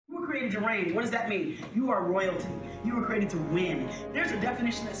created to reign. What does that mean? You are royalty. You were created to win. There's a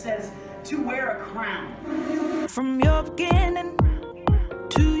definition that says to wear a crown. From your beginning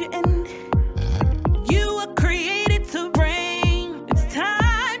to your end, you were created to reign. It's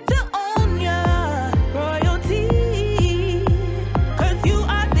time to own your royalty, 'cause you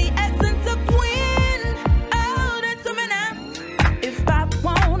are the essence of win. Oh, that's a minute. If I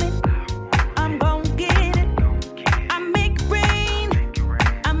want it, I'm gon' get it. I make it rain.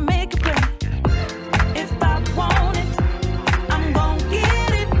 I make it rain. If I want it, I'm gon'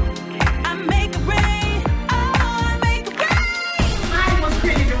 get it. I make it rain. Oh, I make it rain. I was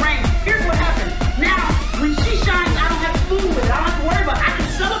created to reign. Here's what happened. Now, when she shines, I don't have to fool with it. I don't have to worry about it. I can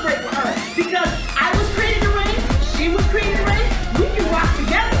celebrate with her because I was created to reign. She was created to reign. We can rock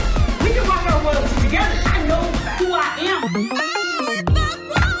together. We can rock our royalty together. I know who I am. If I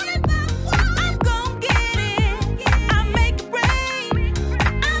want it, I'm gon' get it. I make it rain.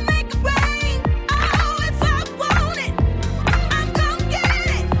 I make it rain. Oh, if I want it, I'm gon' get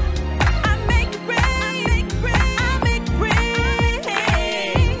it. I make it rain. I make it rain.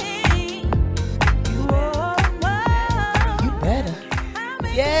 You better.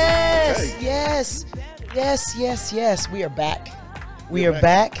 Yes, yes, yes, yes, yes. We are back. We are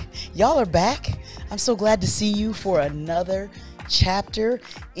back. Y'all are back. I'm so glad to see you for another chapter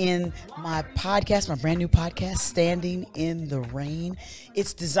in my podcast, my brand new podcast, Standing in the Rain.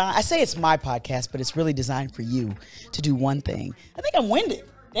 It's designed, I say it's my podcast, but it's really designed for you to do one thing. I think I'm winded.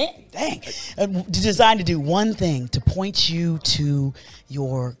 Dang. Designed to do one thing, to point you to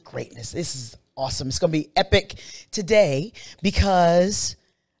your greatness. This is awesome. It's going to be epic today because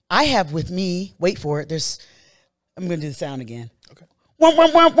I have with me, wait for it, I'm going to do the sound again. Okay. I'm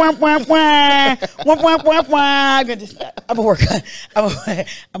gonna work on. I'm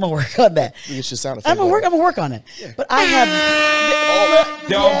gonna work on that. You get your sound effect. I'm gonna work on it. Yeah. But I have.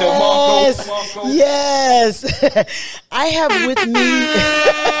 Yes. I have with me.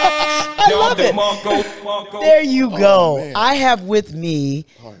 I love it. There you go. Man. I have with me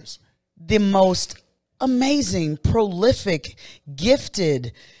Bars. the most amazing, prolific,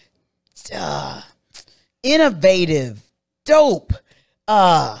 gifted, innovative, dope.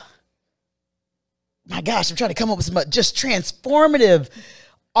 My gosh, I'm trying to come up with some just transformative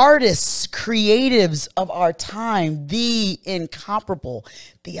artists, creatives of our time. The incomparable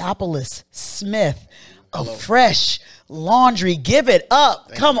Theophilus Smith of Fresh Laundry. Give it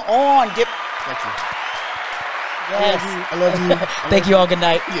up. Come on. Thank you. Yes. I love you. Thank you all. Good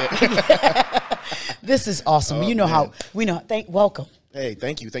night. Yeah. This is awesome. Oh, you know man. how we know. Welcome. Hey,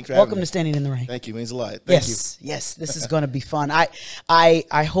 thank you. Thank you for having Welcome me. to Standing in the Rain. Thank you. It means a lot. Thank you. Yes, this is going to be fun. I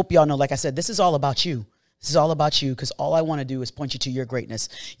hope y'all know, like I said, this is all about you. This is all about you because all I want to do is point you to your greatness.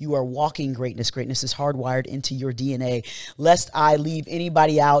 You are walking greatness. Greatness is hardwired into your DNA. Lest I leave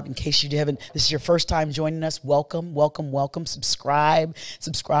anybody out, in case you haven't, this is your first time joining us, welcome, welcome, welcome. Subscribe.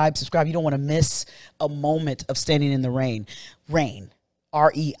 You don't want to miss a moment of Standing in the Rain. Rain,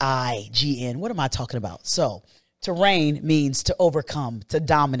 R-E-I-G-N. What am I talking about? So, to reign means to overcome, to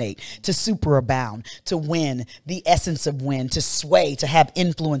dominate, to superabound, to win, the essence of win, to sway, to have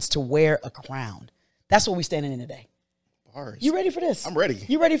influence, to wear a crown. That's what we're standing in today. Bars. You ready for this? I'm ready.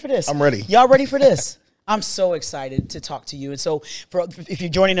 You ready for this? I'm ready. Y'all ready for this? I'm so excited to talk to you. And so if you're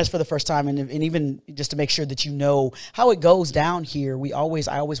joining us for the first time and even just to make sure that you know how it goes down here, I always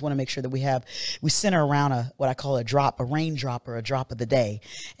want to make sure that we center around what I call a raindrop or a drop of the day.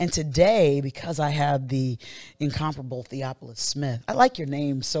 And today, because I have the incomparable Theophilus Smith, I like your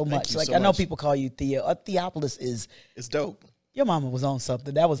name so much. Thank you so I know much. people call you Theo. Theophilus is, It's dope. your mama was on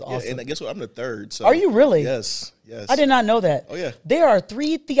something. That was awesome. Yeah, and guess what? I'm the third. So. Are you really? Yes. I did not know that. Oh, yeah. There are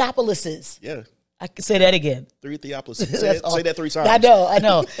 3 Theophiluses. Yeah. I can say that again. 3 Theophilus. That's Say that 3 times. I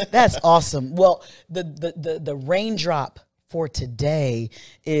know. That's awesome. Well, the raindrop for today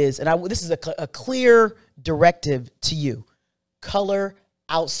is, and this is a clear directive to you: color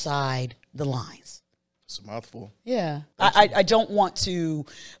outside the lines. It's a mouthful. Yeah, I don't want to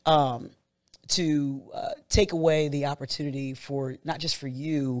take away the opportunity for not just for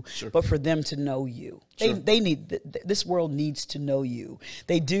you, but for them to know you. Sure. They need this world needs to know you.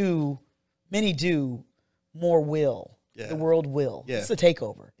 They do. Many do. More will. Yeah. The world will. Yeah. It's a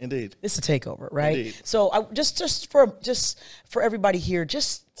takeover. Indeed. It's a takeover, right? Indeed. So I just for everybody here,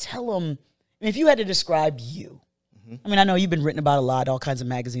 just tell them. I mean, if you had to describe you, I mean, I know you've been written about a lot, all kinds of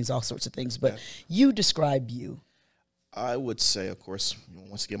magazines, all sorts of things, but you describe you. I would say, of course,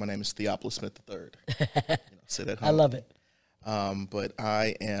 once again, my name is Theophilus Smith III. Say that. I love it. But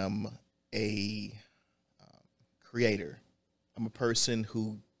I am a creator. I'm a person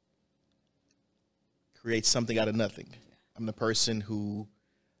who creates something out of nothing. I'm the person who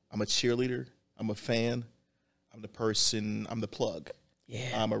I'm a cheerleader. I'm a fan. I'm the person. I'm the plug. Yeah.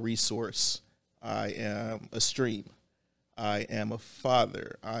 I'm a resource. I am a stream. I am a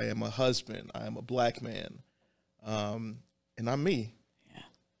father. I am a husband. I am a black man. And I'm me. Yeah.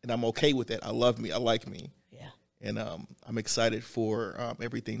 And I'm okay with that. I love me. I like me. Yeah. And I'm excited for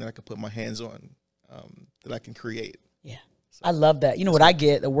everything that I can put my hands on, that I can create. Yeah. I love that. You know what I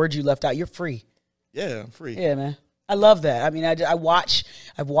get? The word you left out. You're free. Yeah, I'm free. Yeah, man. I love that. I mean, I've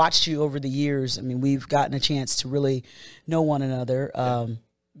watched you over the years. I mean, we've gotten a chance to really know one another.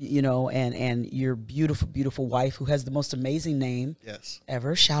 You know, and your beautiful, beautiful wife, who has the most amazing name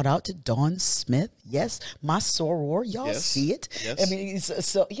ever. Shout out to Dawn Smith. Yes, my soror. Y'all see it? Yes. I mean,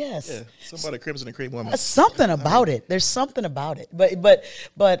 so yes. Yeah, somebody Crimson and Cream woman. Something about it. There's something about it.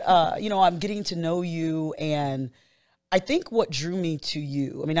 But you know, I'm getting to know you, and I think what drew me to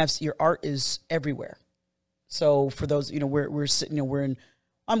you. I mean, your art is everywhere. So for those, you know, we're sitting, you know, we're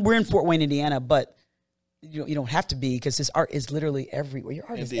in Fort Wayne, Indiana, but you don't have to be, because this art is literally everywhere. Your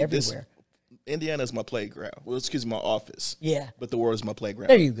art is everywhere. Indiana is my playground. Well, excuse me, my office. Yeah. But the world is my playground.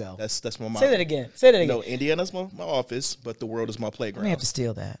 There you go. That's my motto. Say that again. Say that again. No, Indiana's my office, but the world is my I playground. may have to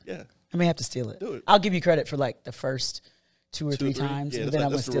steal that. Yeah. I may have to steal it. Do it. I'll give you credit for like the first two or three three? times, Yeah, but then I'm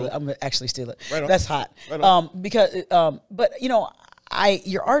gonna that's the steal it. rule. I'm gonna actually steal it. Right on. That's hot. Right on. But you know,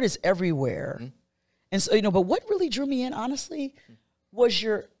 your art is everywhere, and so, you know. But what really drew me in, honestly, was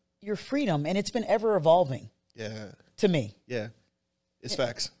your freedom, and it's been ever evolving. Yeah. To me. Yeah. It's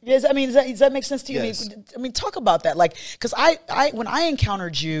facts. Yes, I mean, does that make sense to you? Yes. I mean, talk about that. Like, because I when I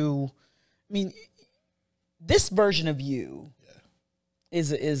encountered you, I mean, this version of you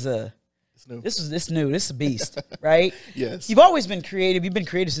is a It's new. this is a beast, right? Yes. You've always been creative. You've been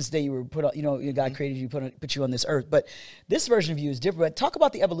creative since the day you were put on. You know, God created you, put you on this earth. But this version of you is different. But talk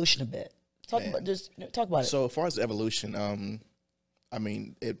about the evolution a bit. Talk about it. So as far as evolution, I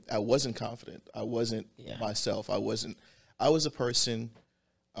mean, I wasn't confident. I wasn't myself. I was a person,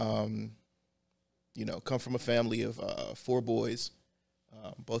 you know, come from a family of 4 boys,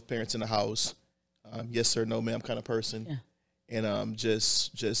 both parents in the house. Yes, sir, no, ma'am kind of person. Yeah. And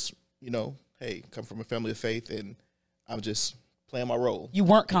just you know, hey, come from a family of faith, and I'm just playing my role. You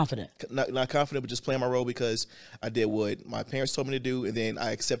weren't confident. Not confident, but just playing my role because I did what my parents told me to do, and then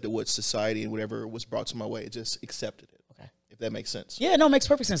I accepted what society and whatever was brought to my way. Just accepted it. Okay, if that makes sense. Yeah, no, it makes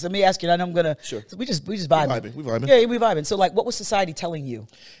perfect sense. Let me ask you, and I'm gonna. Sure. So we just vibing. We vibing. Yeah, we vibing. So like, what was society telling you?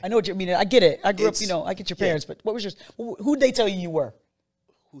 I know what you mean. I get it. I grew up. You know, I get your parents, but what was who did they tell you were?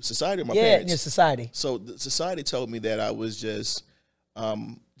 Who, society or my parents? Yeah, society. So the society told me that I was just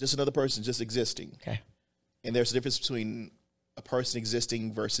another person, just existing. Okay. And there's a difference between a person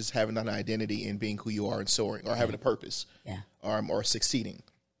existing versus having an identity and being who you are and soaring, or having a purpose, or succeeding.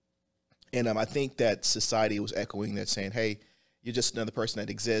 And I think that society was echoing that, saying, hey, you're just another person that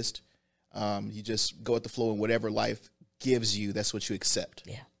exists. You just go with the flow, and whatever life gives you, that's what you accept.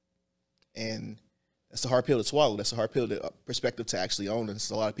 Yeah. And that's a hard pill to swallow. That's a hard perspective to actually own. And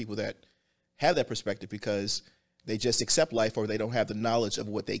there's a lot of people that have that perspective because they just accept life, or they don't have the knowledge of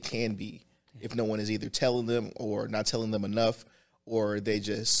what they can be if no one is either telling them or not telling them enough, or they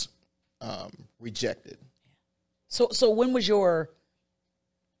just reject it. So when was your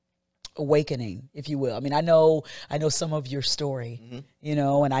awakening, if you will? I mean, I know some of your story, you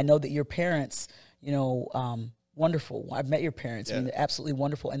know, and I know that your parents, you know, wonderful. I've met your parents. I mean, they're absolutely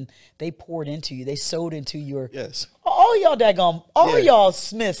wonderful, and they poured into you. They sowed into your. Yes. All y'all daggone, y'all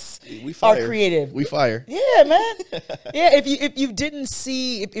Smiths are creative. We fire. Yeah, man. Yeah. If you didn't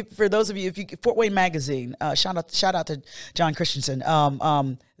see, if for those of you, Fort Wayne Magazine, shout out to John Christensen,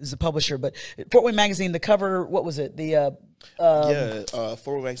 is the publisher, but Fort Wayne Magazine, the cover, what was it?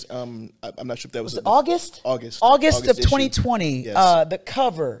 Fort Wayne Magazine. I'm not sure if that was August. August of issue. 2020. Yes. The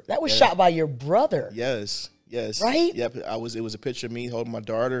cover that was shot by your brother. Yes. Right. Yep. It was a picture of me holding my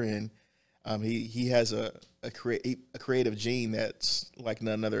daughter, and he has a creative gene that's like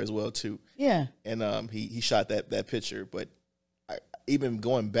none other as well too. Yeah. And he shot that picture. But even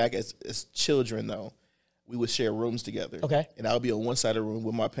going back as children though, we would share rooms together. Okay. And I would be on one side of the room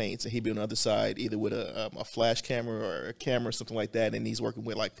with my paints, and he'd be on the other side either with a flash camera or a camera or something like that. And he's working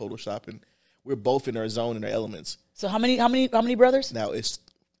with like Photoshop, and we're both in our zone and our elements. So how many brothers? Now it's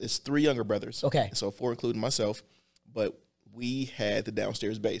 3 younger brothers. Okay. So 4 including myself, but we had the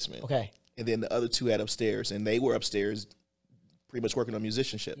downstairs basement. Okay. And then the other 2 had upstairs, and they were upstairs pretty much working on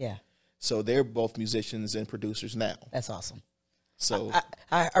musicianship. Yeah. So they're both musicians and producers now. That's awesome. So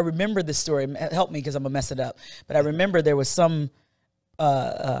I remember this story. Help me because I'm going to mess it up. But I remember there was some,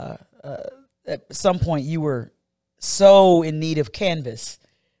 at some point you were so in need of canvas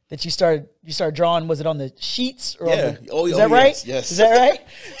that you started drawing? Was it on the sheets or Yeah. on the, is that right? Yes. Is that right?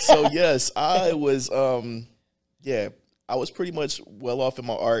 So yes, I was I was pretty much well off in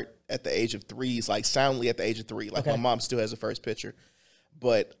my art at the age of 3, like soundly at the age of 3. Like Okay. my mom still has the first picture.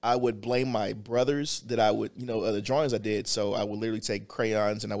 But I would blame my brothers that I would, the drawings I did. So I would literally take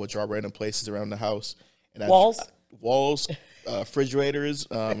crayons and I would draw random places around the house. And walls, refrigerators,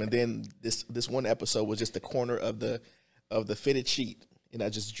 and then this one episode was just the corner of the fitted sheet, and I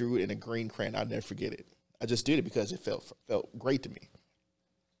just drew it in a green crayon. I'll never forget it. I just did it because it felt great to me.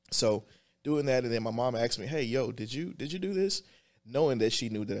 So doing that, and then my mom asked me, "Hey, yo, did you do this?" Knowing that she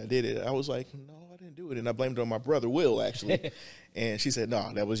knew that I did it, I was like, "No, I didn't do it," and I blamed it on my brother Will actually, and she said,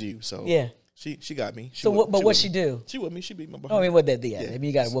 "No, that was you." So Yeah. She got me. So what'd she do? She with me. She beat my behind. Oh, I mean, what that? Yeah, I mean,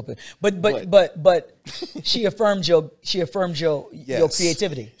 you got to whoop it. But she affirmed your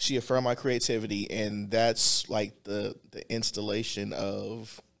creativity. She affirmed my creativity, and that's like the installation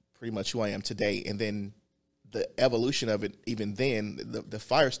of pretty much who I am today. And then the evolution of it, even then, the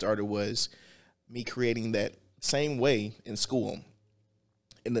fire starter was me creating that same way in school.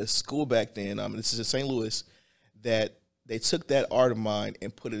 In the school back then, this is in St. Louis, that they took that art of mine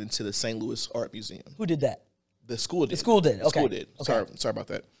and put it into the St. Louis Art Museum. Who did that? The school did. The school did. The Okay. school did. Okay. Sorry about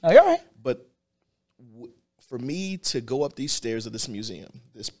that. Oh, you're all right. But for me to go up these stairs of this museum,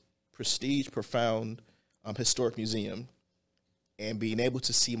 this prestige, profound, historic museum, and being able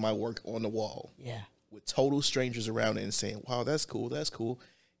to see my work on the wall Yeah. with total strangers around it and saying, "Wow, that's cool,"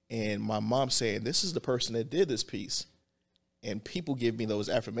 and my mom saying, "This is the person that did this piece," and people give me those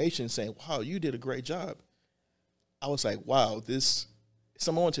affirmations saying, "Wow, you did a great job." I was like, "Wow,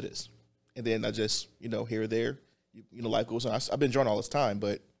 someone onto this," and then I just, here or there, life goes on. I've been drawing all this time,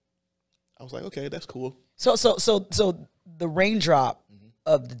 but I was like, okay, that's cool. So the raindrop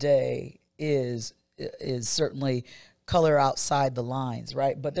of the day is certainly color outside the lines,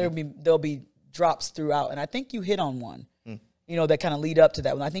 right? But there'll be drops throughout, and I think you hit on one. That kind of lead up to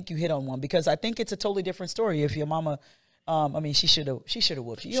that one. I think you hit on one because I think it's a totally different story. If your mama, she should have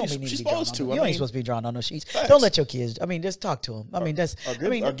whooped you. You don't need to be drawn on. You ain't supposed to be drawn on no sheets. Facts. Don't let your kids. Just talk to them.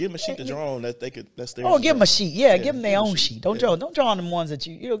 Or give them a sheet to draw on that they could. That's theirs. Oh, give them a sheet. Yeah, give them their own sheet. Don't draw on them ones that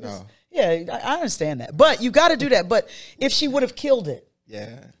you. No. Yeah, I understand that, but you got to do that. But if she would have killed it,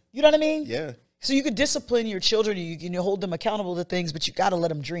 Yeah. you know what I mean? Yeah. So you could discipline your children, you can hold them accountable to things, but you got to let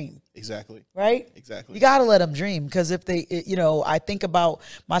them dream, Exactly. right? Exactly. You got to let them dream because if they, I think about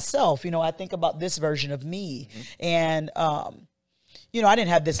myself, I think about this version of me, and I didn't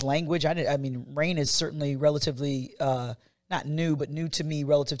have this language. Rain is certainly relatively not new, but new to me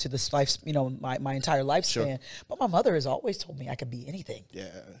relative to this life, my entire lifespan. Sure. But my mother has always told me I could be anything. Yeah.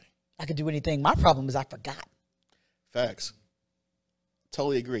 I could do anything. My problem is I forgot. Facts.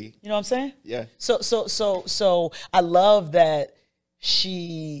 Totally agree. You know what I'm saying? Yeah. So I love that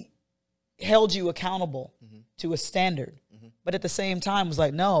she held you accountable to a standard, but at the same time was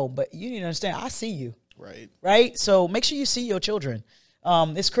like, no, but you need to understand, I see you. Right? So make sure you see your children.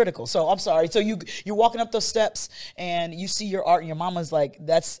 It's critical. So I'm sorry. So you're walking up those steps and you see your art and your mama's like,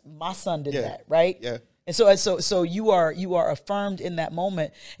 that's my son did that, right? Yeah. And so you are affirmed in that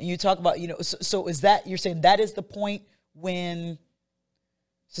moment, and you talk about, so is that, you're saying that is the point when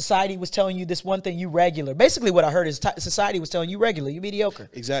society was telling you this one thing, you regular. Basically what I heard is society was telling you regular, you mediocre.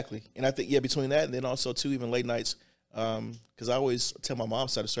 Exactly. And I think, between that and then also too, even late nights, because I always tell my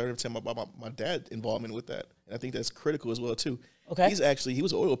mom's side of the story, tell my dad's involvement with that. And I think that's critical as well too. Okay. He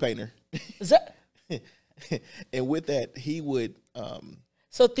was an oil painter. Is that? And with that, he would,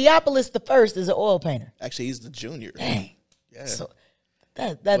 So Theophilus the First is an oil painter. actually, he's the junior. Dang. Yeah. So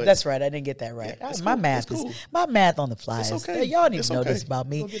that's right. I didn't get that right. Yeah, that's my cool. math That's is cool. my math on the fly. It's is- okay. Y'all need It's to know okay. this about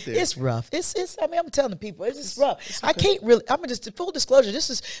me. We'll get there. It's rough. It's. I'm telling the people, it's just rough. I can't really. I'm just full disclosure.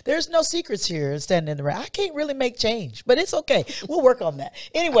 There's no secrets here. Standing in the round, I can't really make change, but it's okay. We'll work on that.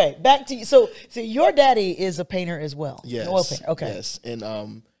 Anyway, back to you. So your daddy is a painter as well. Yes. An oil painter. Okay. Yes.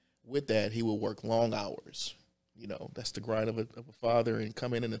 And with that, he would work long hours. That's the grind of a father, and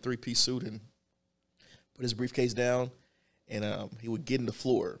come in a 3-piece suit and put his briefcase down, and he would get in the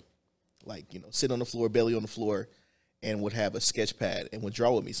floor, sit on the floor, belly on the floor, and would have a sketch pad and would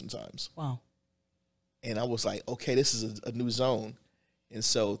draw with me sometimes. Wow. And I was like, okay, this is a new zone. And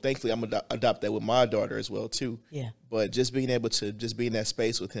so thankfully I'm going to adopt that with my daughter as well too. Yeah. But just being able to just be in that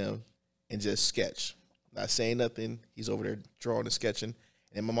space with him and just sketch, not saying nothing. He's over there drawing and sketching,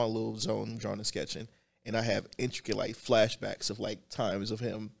 and I'm in my little zone drawing and sketching. And I have intricate flashbacks of times of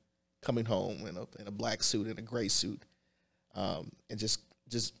him coming home in a black suit and a gray suit, and just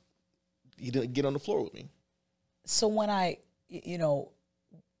he didn't get on the floor with me. So when I,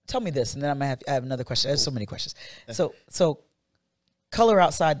 tell me this, and then I have another question. There's so many questions. So color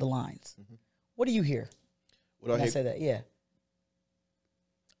outside the lines. What do you hear What when I I hear, say that? Yeah.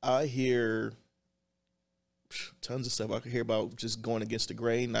 I hear tons of stuff. I hear about just going against the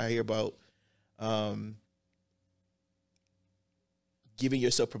grain. I hear about giving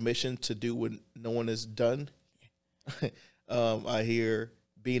yourself permission to do what no one has done. I hear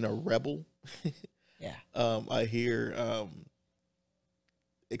being a rebel. Yeah. I hear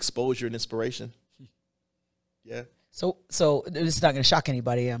exposure and inspiration. Yeah. So this is not going to shock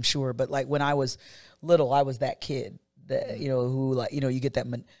anybody, I'm sure, but like when I was little, I was that kid that, you know, who like, you know, you get that,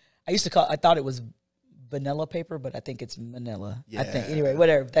 I thought it was vanilla paper, but I think it's manila. I think, Yeah. anyway,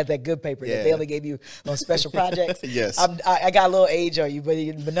 whatever, that good paper that they Yeah. only gave you on special projects. Yes. I got a little age on you, but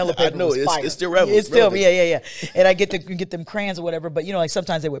vanilla paper know, was it's- fire. it's still relevant. It's still, Relevant. yeah. And I get them crayons or whatever, but you know, like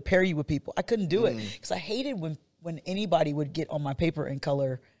sometimes they would pair you with people. I couldn't do it because I hated when anybody would get on my paper and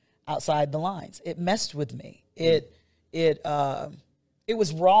color outside the lines. It messed with me. It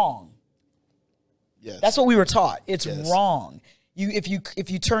was wrong. Yes. That's what we were taught. It's Yes. wrong. If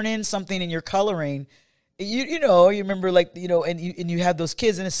you turn in something and you're coloring, you know, you remember like, you know, and you have those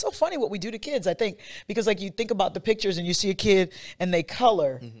kids, and it's so funny what we do to kids, I think, because like you think about the pictures and you see a kid and they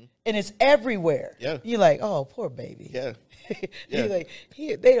color and it's everywhere. Yeah. You're like, oh, poor baby. Yeah. You're Yeah. like,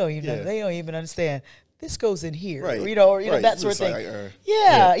 they don't even Yeah. they don't even understand. This goes in here, Right. you know, or, you know, Right. that sort of It's thing. like,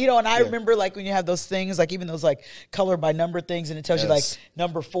 yeah, you know, and I Yeah. remember like when you have those things, like even those like color by number things, and it tells you like Yes.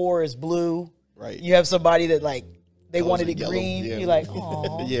 number 4 is blue. Right. You have somebody that like they Colors wanted are it yellow. green. Yeah. You're like,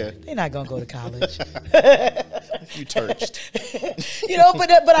 oh, Yeah. they're not gonna go to college, You turched. you know.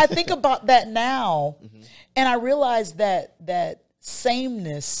 But I think about that now, and I realize that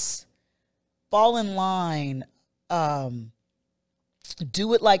sameness, fall in line,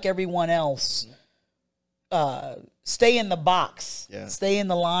 do it like everyone else. Stay in the box, Yeah. stay in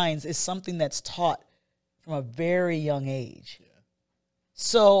the lines is something that's taught from a very young age.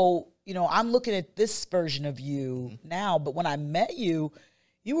 So, you know, I'm looking at this version of you now, but when I met you,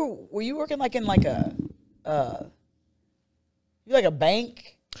 were you working like in like a you like a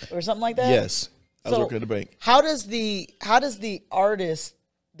bank or something like that? Yes. I was So, working at the bank. How does the artist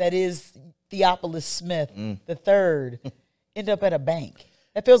that is Theophilus Smith the third end up at a bank?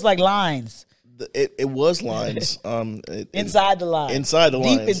 That feels like lines. It was lines. Inside the lines. Inside the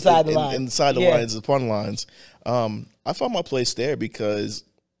lines. Deep inside the lines. Inside the Yeah. lines, upon lines. I found my place there because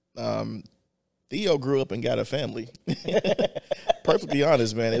Theo grew up and got a family. Perfectly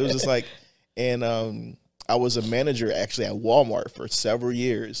honest, man. It was just like, and I was a manager actually at Walmart for several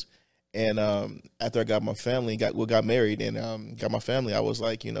years. And after I got my family, got married and got my family, I was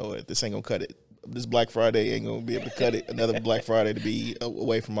like, you know, this ain't gonna cut it. This Black Friday ain't gonna be able to cut it. Another Black Friday to be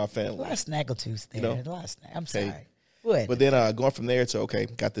away from my A family. lot of snaggletooths there. know? A lot of I'm Okay. sorry. Good. But then going from there to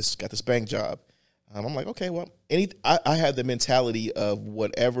got this bank job. I'm like, okay, well, I had the mentality of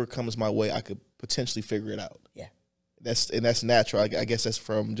whatever comes my way, I could potentially figure it out. Yeah. That's natural. I guess that's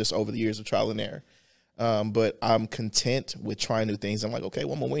from just over the years of trial and error. But I'm content with trying new things. I'm like, okay,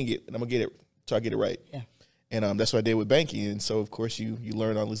 well, I'm gonna wing it, and I'm gonna get it till I get it right. Yeah. And that's what I did with banking. And so, of course, you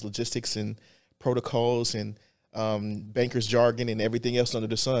learn all these logistics and protocols and banker's jargon and everything else under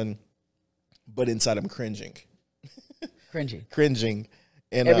the sun. But inside, I'm cringing. Cringy.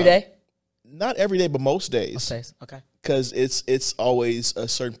 And Every day? not every day, but most days, Okay. because it's always a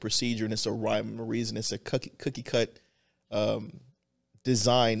certain procedure and it's a rhyme and a reason. It's a cookie cut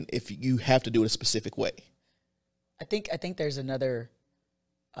design. If you have to do it a specific way, I think there's another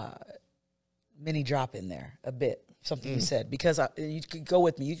mini drop in there, a bit, something you said, because you can go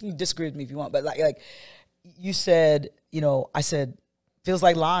with me. You can disagree with me if you want, but like you said, you know, I said, feels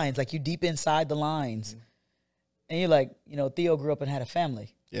like lines, like you deep inside the lines. And you're like, you know, Theo grew up and had a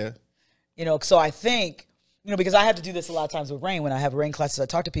family. yeah, You know, so I think, you know, because I have to do this a lot of times with Rain. When I have Rain classes, I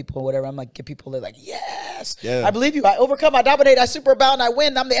talk to people or whatever. I'm like, get people, they're like, yes, Yeah. I believe you. I overcome, I dominate, I superabound, I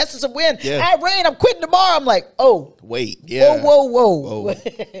win. I'm the essence of win. Yeah. I Rain, I'm quitting tomorrow. I'm like, oh, wait, yeah, whoa. Whoa.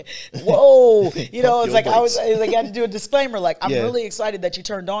 Whoa. You know, it's Your like I voice. had to do a disclaimer. Like, I'm Yeah. really excited that you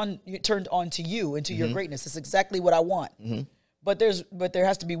turned on to you and to your greatness. It's exactly what I want. But there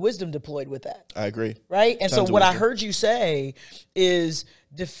has to be wisdom deployed with that. I agree. Right? And Tons so of what I wisdom. heard you say is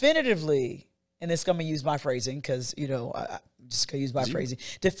definitively, and it's going to use my phrasing because, you know, I'm just going to use my phrasing.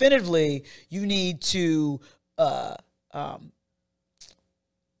 Definitively, you need to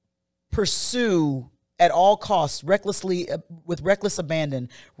pursue at all costs, recklessly, with reckless abandon,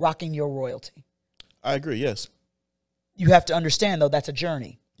 rocking your royalty. I agree. Yes, You have to understand, though, that's a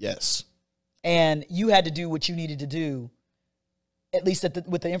journey. yes, And you had to do what you needed to do, at least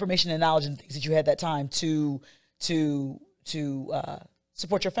with the information and knowledge and things that you had that time to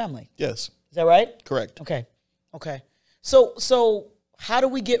support your family. yes, Is that right? correct. Okay. So how do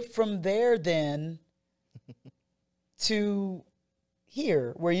we get from there then to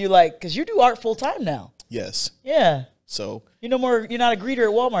here where you like, because you do art full time now. Yes. Yeah. So You're not a greeter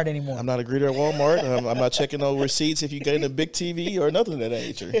at Walmart anymore. I'm not a greeter at Walmart. I'm not checking no receipts if you get in a big TV or nothing of that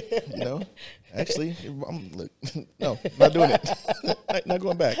nature. You know, actually, no, not doing it. not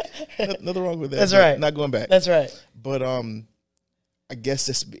going back. Nothing wrong with that. That's right. Not going back. That's right. But I guess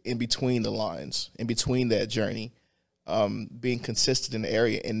it's in between the lines, in between that journey, being consistent in the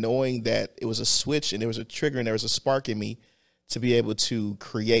area and knowing that it was a switch and there was a trigger and there was a spark in me to be able to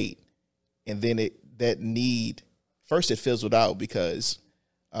create, and then that need. First, it fizzled out because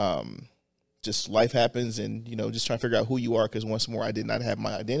just life happens and, just trying to figure out who you are because once more, I did not have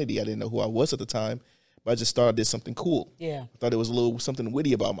my identity. I didn't know who I was at the time, but I just thought I did something cool. Yeah. I thought it was a little something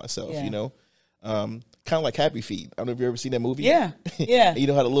witty about myself, Yeah. Kind of like Happy Feet. I don't know if you ever seen that movie. Yeah. Yeah. You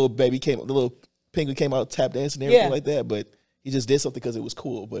know how the little penguin came out, tap dancing and everything like that, but he just did something because it was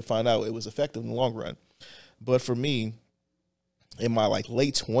cool, but find out it was effective in the long run. But for me, in my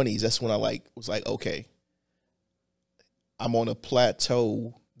late 20s, that's when I was like, okay, I'm on a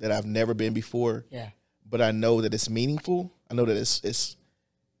plateau that I've never been before. Yeah. But I know that it's meaningful. I know that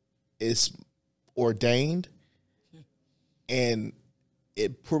it's ordained. And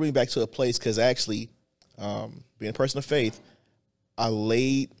it put me back to a place because actually, being a person of faith, I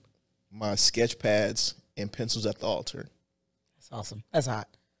laid my sketch pads and pencils at the altar. That's awesome. That's hot.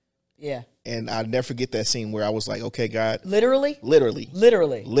 Yeah. And I'll never forget that scene where I was like, okay, God. Literally?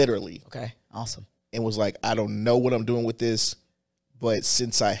 Literally. Okay. Awesome. And was like, I don't know what I'm doing with this, but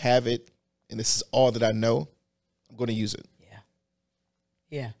since I have it and this is all that I know, I'm going to use it. Yeah.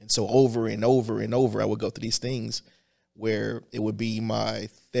 Yeah. And so over and over and over, I would go through these things where it would be my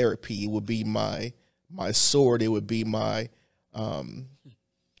therapy. It would be my sword. It would be my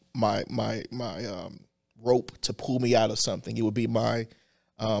rope to pull me out of something. It would be my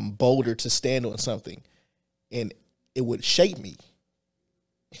boulder to stand on something. And it would shape me.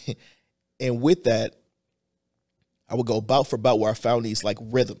 And with that, I would go about for about where I found these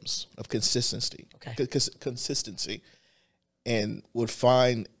rhythms of consistency. Okay. Consistency. And would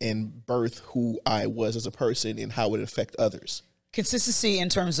find and birth who I was as a person and how it would affect others. Consistency in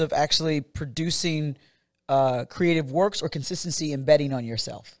terms of actually producing creative works, or consistency in betting on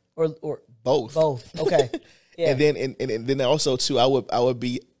yourself, or both. Okay. Yeah. And then also too, I would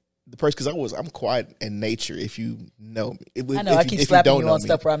be the person because I'm quiet in nature. If you know me, I know. I keep slapping you on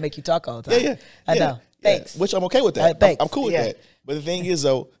stuff where I make you talk all the time. Yeah. I know. Thanks. Which I'm okay with that. Thanks. I'm cool with that. But the thing is,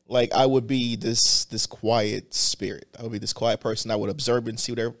 though, I would be this quiet spirit. I would be this quiet person. I would observe and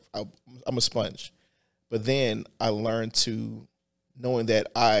see whatever. I'm a sponge. But then I learned to knowing that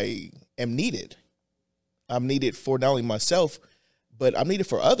I am needed. I'm needed for not only myself, but I'm needed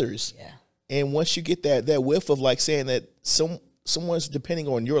for others. Yeah. And once you get that whiff of saying that someone's depending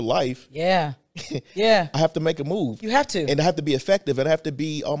on your life. Yeah. Yeah. I have to make a move. You have to. And I have to be effective. And I have to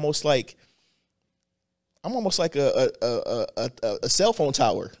be almost like, I'm almost like a cell phone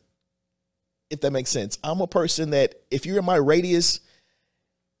tower, if that makes sense. I'm a person that if you're in my radius,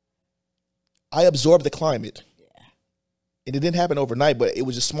 I absorb the climate. Yeah. And it didn't happen overnight, but it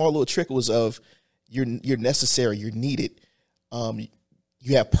was just small little trickles of you're necessary, you're needed.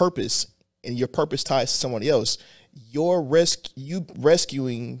 You have purpose, and your purpose ties to someone else. You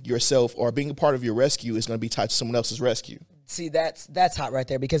rescuing yourself or being a part of your rescue is going to be tied to someone else's rescue. See, that's hot right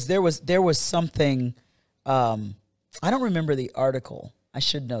there, because there was something. I don't remember the article. I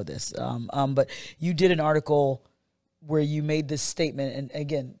should know this. But you did an article where you made this statement, and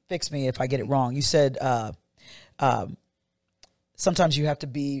again, fix me if I get it wrong. You said sometimes you have to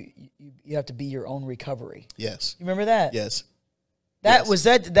be your own recovery. Yes. You remember that? Yes. Was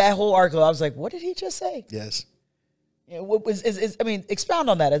that whole article. I was like, what did he just say? Yes. You know, what was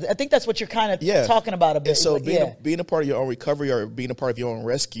expound on that. I think that's what you're kind of talking about a bit. And so being a part of your own recovery or being a part of your own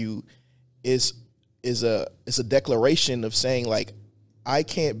rescue is a declaration of saying, like, I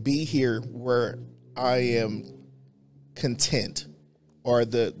can't be here where I am content, or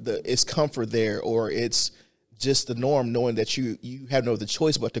it's comfort there, or it's just the norm, knowing that you have no other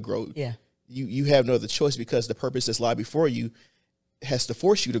choice but to grow. Yeah. You have no other choice, because the purpose that's lie before you has to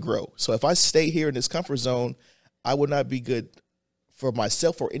force you to grow. So if I stay here in this comfort zone, I would not be good for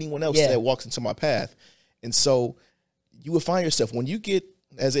myself or anyone else that walks into my path. And so you will find yourself, when you get,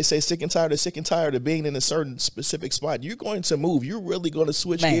 as they say, sick and tired of being in a certain specific spot, you're going to move. You're really going to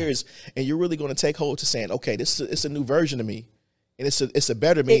switch gears, and you're really going to take hold to saying, okay, it's a new version of me. And it's a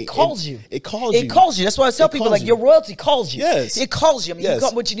better me. It calls you. It calls you. It calls you. That's why I tell people, like, your royalty calls you. Yes. It calls you. I mean, Yes. you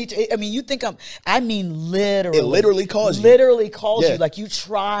come what you need to. I mean, you think I mean, literally. It literally calls you. Literally calls Yeah. you. Like, you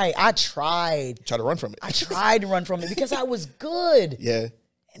try. I tried. Try to run from it. I tried to run from it because I was good. Yeah.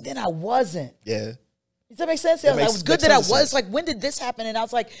 And then I wasn't. Yeah. Does that make sense? That I makes- was good makes that I tons of was. sense. Like, when did this happen? And I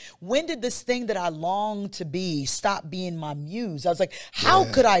was like, when did this thing that I longed to be stop being my muse? I was like, how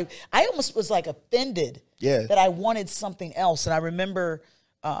could I almost was like offended Yeah. that I wanted something else. And I remember,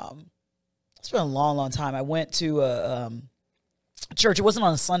 it's been a long, long time. I went to a church. It wasn't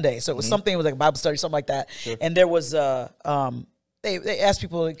on a Sunday. So it was something, it was like a Bible study, something like that. Sure. And there was, they asked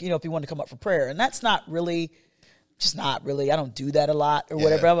people, if you wanted to come up for prayer. And that's not really, just not really. I don't do that a lot or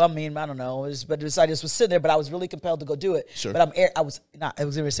whatever. I mean, I don't know. I just was sitting there, but I was really compelled to go do it. Sure. But I was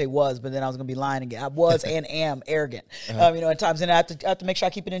going to say was, but then I was going to be lying again. I was and am arront, at times. And I have to make sure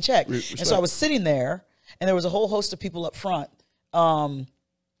I keep it in check. And so I was sitting there, and there was a whole host of people up front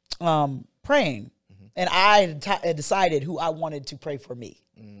praying. And I had decided who I wanted to pray for me,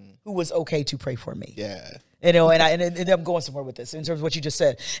 who was okay to pray for me. Yeah. And I'm going somewhere with this in terms of what you just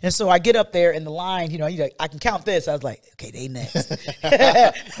said. And so I get up there in the line, I can count this. I was like, okay, they next.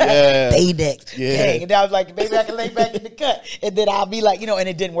 They next. Yeah. Dang. And I was like, maybe I can lay back in the cut. And then I'll be like, and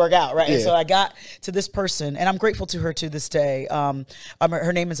it didn't work out, right? Yeah. And so I got to this person, and I'm grateful to her to this day.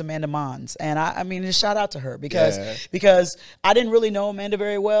 Her name is Amanda Mons. And I mean, just shout out to her because I didn't really know Amanda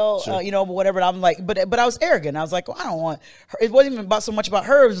very well, but whatever. And I'm like, but I was arrogant. I was like, well, I don't want her. It wasn't even so much about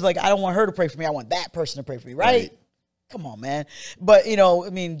her. It was like, I don't want her to pray for me. I want that person to pray for me. Right? Come on, man. But,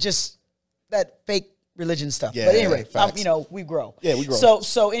 just that fake religion stuff. Yeah, but anyway, we grow. Yeah, we grow.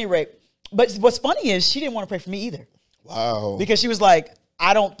 So anyway, but what's funny is she didn't want to pray for me either. Wow. Because she was like,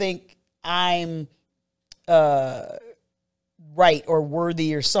 I don't think I'm right or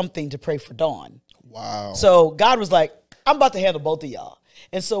worthy or something to pray for Dawn. Wow. So God was like, I'm about to handle both of y'all.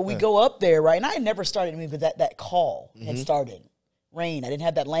 And so we go up there, right? And I had never started, but that call had started. Rain. I didn't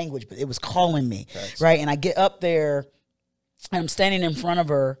have that language, but it was calling me, right? And I get up there, and I'm standing in front of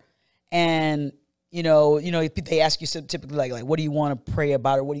her, and they ask you typically like, what do you want to pray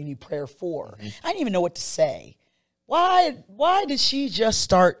about, or what do you need prayer for? I didn't even know what to say. Why did she just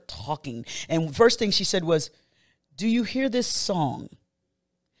start talking? And first thing she said was, "Do you hear this song?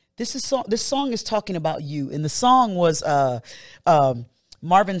 This song is talking about you." And the song was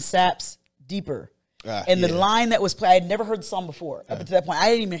Marvin Sapp's "Deeper." And the line that was played, I had never heard the song before. Up to that point, I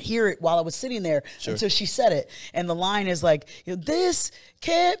didn't even hear it while I was sitting there until she said it. And the line is like, this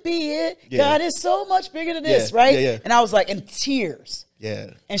can't be it. Yeah. God is so much bigger than this, right? Yeah. And I was like, in tears.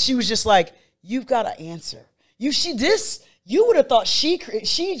 Yeah. And she was just like, you've got to answer. You would have thought she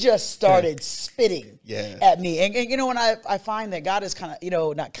just started spitting at me. And and I find that God is kind of,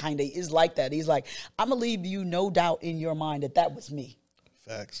 is like that. He's like, I'm going to leave you no doubt in your mind that was me.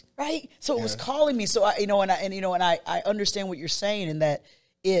 Facts. Right? So it was calling me. So I understand what you're saying, in that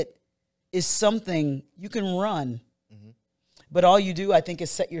it is something you can run, but all you do, I think, is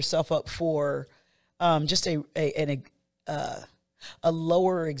set yourself up for just a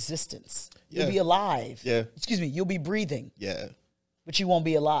lower existence. You'll be alive. Yeah. Excuse me. You'll be breathing. Yeah. But you won't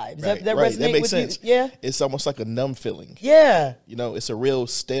be alive. Does that resonate that makes with sense. you? Yeah. It's almost like a numb feeling. Yeah. It's a real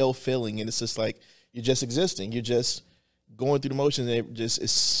stale feeling, and it's just like you're just existing. You're just going through the motions, and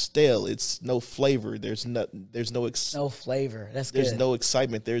it's stale. It's no flavor. There's no flavor. That's good. There's no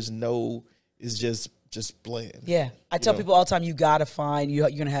excitement. It's just bland. Yeah. I tell people all the time, you gotta find you're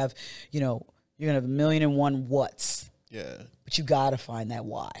gonna have a million and one whats. Yeah. But you gotta find that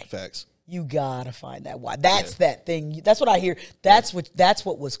why. Facts. You gotta find that why. That's that thing. That's what I hear. That's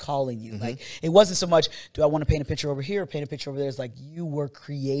what was calling you. Like, it wasn't so much, do I want to paint a picture over here or paint a picture over there? It's like, you were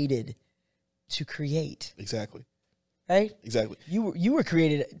created to create. Exactly. Right? Exactly. You were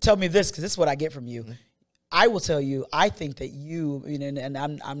created. Tell me this, because this is what I get from you. I will tell you, I think that you, and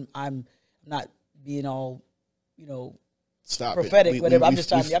I'm not being all, stop prophetic, it. whatever. I'm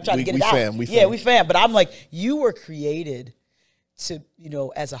trying to get it out. We fam. But I'm like, you were created to,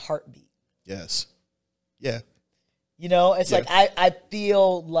 as a heartbeat. Yes. Yeah. It's like I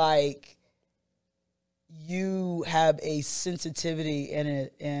feel like you have a sensitivity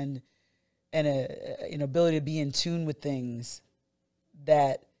and an ability to be in tune with things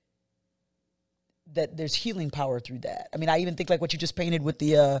that there's healing power through that. I mean, I even think like what you just painted with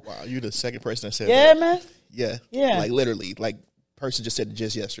the wow, you're the second person that said that. Man. Yeah. Like literally, like person just said it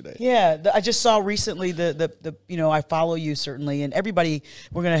just yesterday. Yeah, I just saw recently the I follow you certainly, and everybody,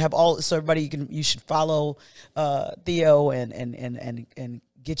 we're gonna have everybody you should follow Theo and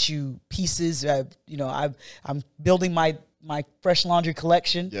get you pieces. I'm building my my Fresh Laundry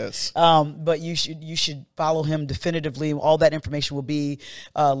collection. Yes. But you should follow him definitively. All that information will be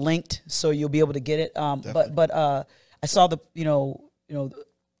linked, so you'll be able to get it. But I saw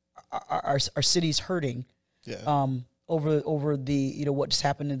our city's hurting. Yeah. Over the what just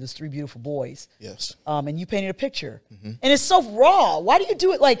happened to those 3 beautiful boys. Yes. And you painted a picture, and it's so raw. Why do you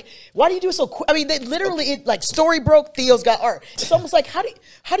do it why do you do it so quick? I mean, they literally it like story broke. Theo's got art. It's almost like how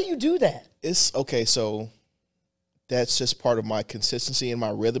do you do that? It's okay. So that's just part of my consistency and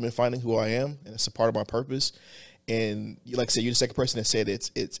my rhythm in finding who I am, and it's a part of my purpose. And like I said, you're the second person that said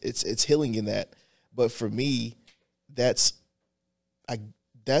it's healing in that. But for me, that's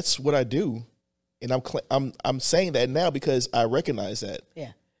what I do. And I'm saying that now because I recognize that.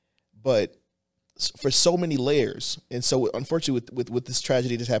 Yeah. But for so many layers, and so unfortunately with this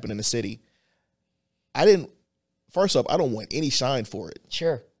tragedy that's happened in the city, first off, I don't want any shine for it.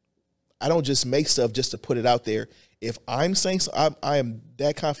 Sure. I don't just make stuff just to put it out there. If I'm saying I am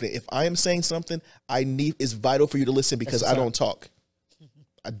that confident. If I am saying something, it's vital for you to listen because I don't talk.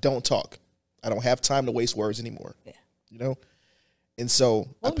 I don't talk. I don't have time to waste words anymore. Yeah. You know? And so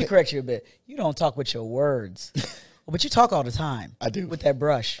let me correct you a bit. You don't talk with your words, but you talk all the time. I do. With that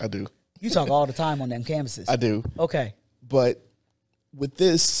brush. I do. You talk all the time on them canvases. I do. Okay. But with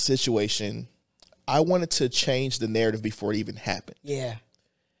this situation, I wanted to change the narrative before it even happened. Yeah.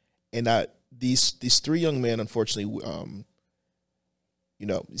 And these 3 young men, unfortunately,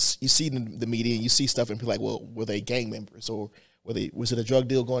 you see the media, you see stuff and be like, well, were they gang members or was it a drug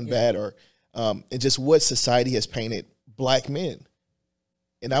deal going bad or and just what society has painted black men.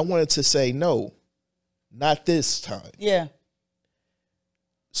 And I wanted to say, no, not this time. Yeah.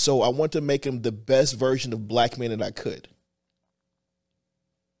 So I want to make them the best version of black men that I could.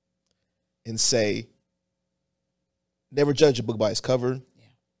 And say, never judge a book by its cover.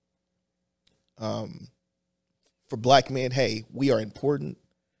 Yeah. For black men, hey, we are important.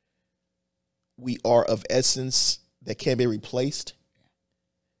 We are of essence that can't be replaced.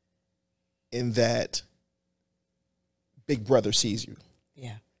 In that Big Brother sees you.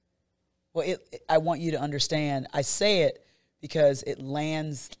 Yeah. Well, I want you to understand, I say it because it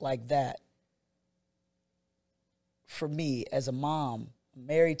lands like that. For me, as a mom,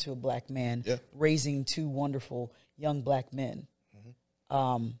 married to a black man, raising 2 wonderful young black men,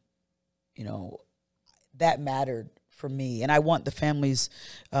 that mattered for me. And I want the families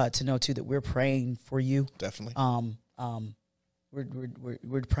to know, too, that we're praying for you. Definitely.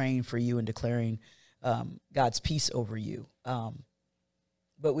 We're praying for you and declaring God's peace over you.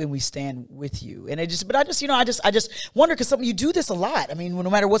 But when we stand with you, and I just wonder because you do this a lot. I mean, no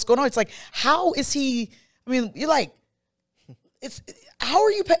matter what's going on, it's like, how is he? I mean, you're like, how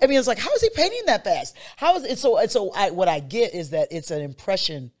are you? I mean, it's like, how is he painting that fast? How is it? So what I get is that it's an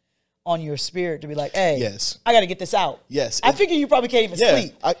impression on your spirit to be like, hey, yes, I got to get this out. Yes, I figure you probably can't even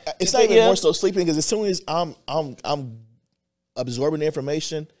sleep. It's not even more so sleeping because as soon as I'm absorbing the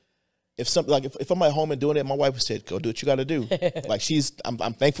information. If I'm at home and doing it, my wife said, "Go do what you got to do." Like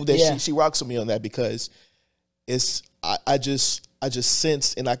I'm thankful that she rocks with me on that because I just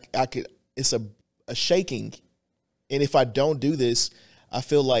sense and I could it's a shaking, and if I don't do this, I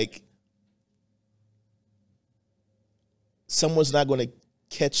feel like someone's not going to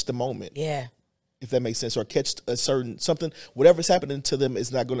catch the moment. Yeah, if that makes sense, or catch a certain something, whatever's happening to them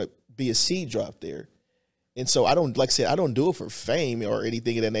is not going to be a seed drop there. And so I don't, like I said, I don't do it for fame or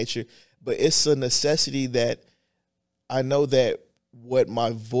anything of that nature, but it's a necessity that I know that what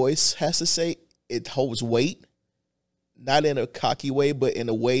my voice has to say, it holds weight, not in a cocky way, but in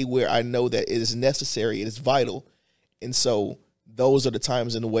a way where I know that it is necessary, it is vital. And so those are the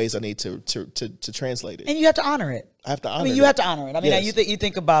times and the ways I need to translate it. And you have to honor it. I have to honor it. I mean, you have to honor it. I mean, you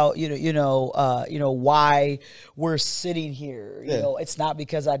think about, why we're sitting here. You know, it's not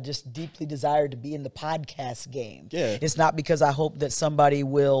because I just deeply desire to be in the podcast game. Yeah. It's not because I hope that somebody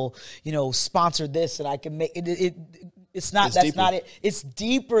will, sponsor this and I can make it. It's not, that's deeper. Not it. It's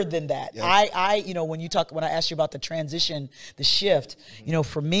deeper than that. Yeah. When I asked you about the transition, the shift,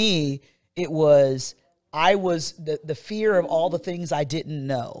 for me, it was, I was the fear of all the things I didn't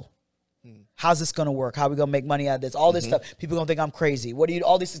know. How's this going to work? How are we going to make money out of this? All this stuff. People going to think I'm crazy. What do you,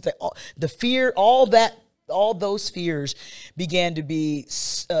 all these things, the fear, all those fears began to be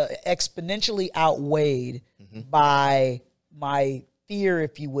exponentially outweighed by my fear,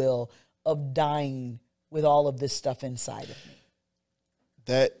 if you will, of dying with all of this stuff inside of me.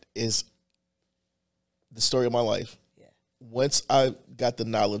 That is the story of my life. Yeah. Once I got the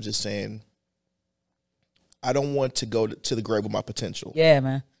knowledge of saying, I don't want to go to the grave with my potential. Yeah,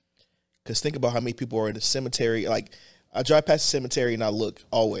 man. Because think about how many people are in the cemetery. Like, I drive past the cemetery and I look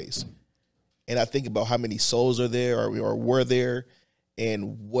always. And I think about how many souls are there or were there,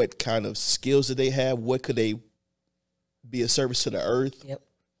 and what kind of skills did they have? What could they be a service to the earth? Yep.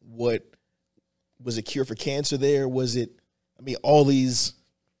 What was a cure for cancer there? Was it, all these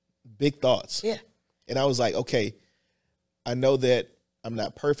big thoughts. Yeah. And I was like, okay, I know that I'm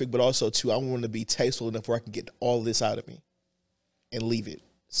not perfect, but also too, I want to be tasteful enough where I can get all this out of me and leave it.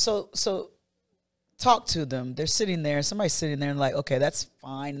 So talk to them. They're sitting there. Somebody's sitting there and like, okay, that's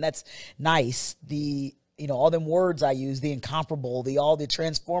fine. That's nice. All them words I use, the incomparable, the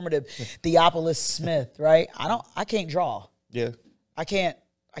transformative, Theopolis Smith, right? I can't draw. Yeah.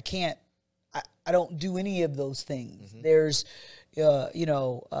 I don't do any of those things. Mm-hmm. There's,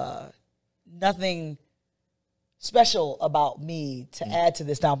 nothing special about me to add to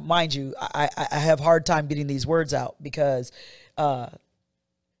this. Now, mind you, I have a hard time getting these words out because,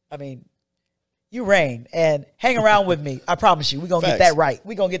 you reign and hang around with me. I promise you, we're going to get that right.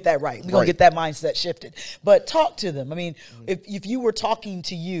 We're going to get that right. We're going to get that mindset shifted. But talk to them. If you were talking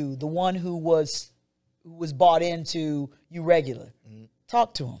to you, the one who was bought into you regular,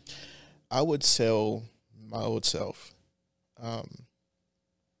 talk to him. I would tell my old self,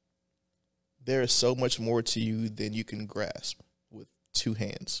 there is so much more to you than you can grasp with two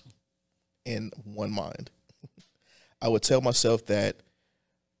hands and one mind. I would tell myself that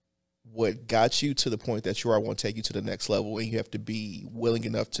what got you to the point that you are won't take you to the next level, and you have to be willing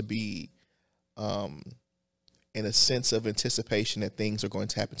enough to be in a sense of anticipation that things are going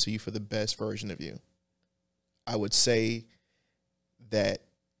to happen to you for the best version of you. I would say that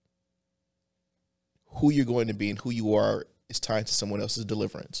who you're going to be and who you are is tied to someone else's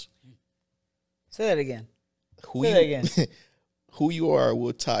deliverance. Say that again. Who you are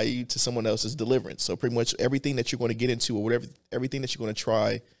will tie you to someone else's deliverance. So pretty much everything that you're going to get into or everything that you're going to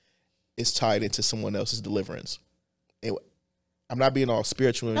try is tied into someone else's deliverance. And I'm not being all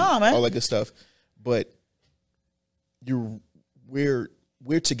spiritual and all that good stuff, but we're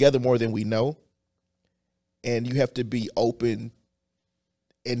together more than we know, and you have to be open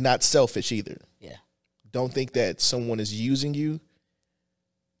and not selfish either. Yeah. Don't think that someone is using you,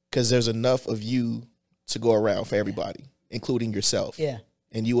 because there's enough of you to go around for everybody, including yourself. Yeah.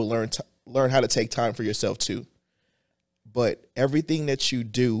 And you will learn how to take time for yourself too. But everything that you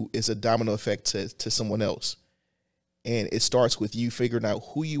do is a domino effect to someone else. And it starts with you figuring out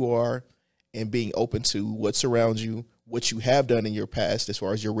who you are and being open to what's around you, what you have done in your past as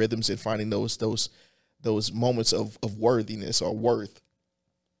far as your rhythms, and finding those moments of worthiness or worth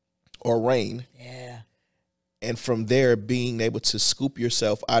or reign. Yeah. And from there, being able to scoop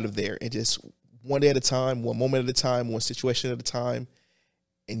yourself out of there and just one day at a time, one moment at a time, one situation at a time,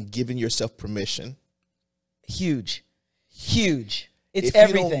 and giving yourself permission. Huge. It's if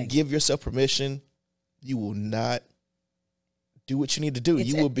everything. You don't give yourself permission, you will not do what you need to do.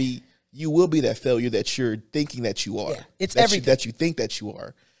 You will be that failure that you're thinking that you are. Yeah, it's everything. That you think that you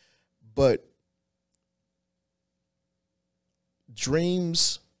are. But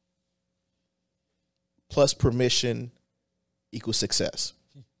dreams plus permission equals success.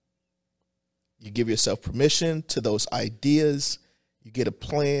 You give yourself permission to those ideas, you get a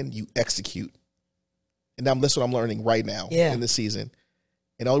plan, you execute. And that's what I'm learning right now in this season.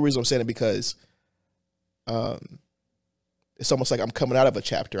 And the only reason I'm saying it because it's almost like I'm coming out of a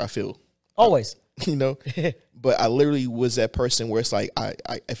chapter, I feel. Always. But I literally was that person where it's like, I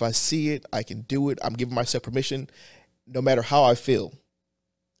if I see it, I can do it. I'm giving myself permission no matter how I feel.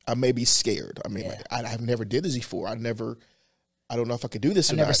 I may be scared. I've never did this before. I don't know if I could do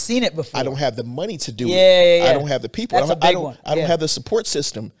this or not. I've never seen it before. I don't have the money to do it. I don't have the people. That's a big one. I don't have the support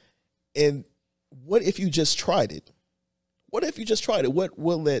system. And what if you just tried it? What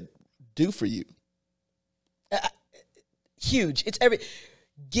will that do for you? Huge. It's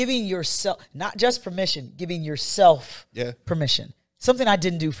giving yourself, not just permission, giving yourself permission. Something I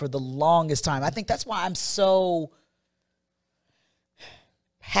didn't do for the longest time. I think that's why I'm so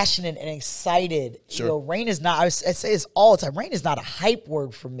passionate and excited. Sure. Rain is not, I say this all the time, rain is not a hype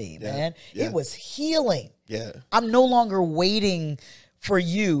word for me, man. Yeah. It was healing. Yeah. I'm no longer waiting for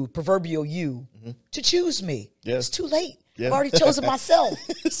you, proverbial you, to choose me. Yeah. It's too late. Yeah. I've already chosen myself.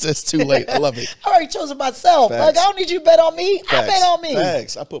 It's too late. I love it. I already chosen myself. Facts. Like, I don't need you to bet on me. Facts. I bet on me.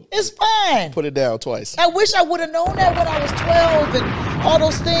 Facts. It's fine. Put it down twice. I wish I would have known that when I was 12 and all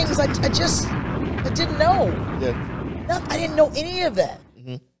those things. I didn't know. Yeah. I didn't know any of that.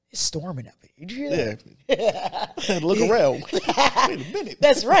 It's storming up here. Did you hear that? Yeah. Look around. Wait a minute.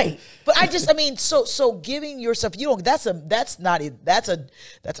 That's right. But so giving yourself, that's a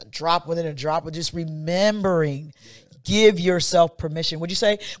drop within a drop, but just remembering, give yourself permission. Would you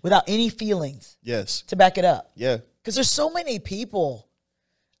say without any feelings? Yes. To back it up? Yeah. Because there's so many people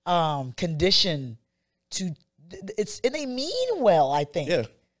conditioned to and they mean well, I think. Yeah.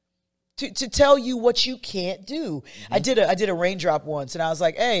 To tell you what you can't do. I did a raindrop once, and I was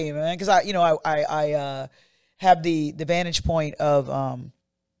like, "Hey, man," because I have the vantage point of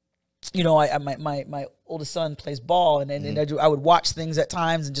my oldest son plays ball, and I would watch things at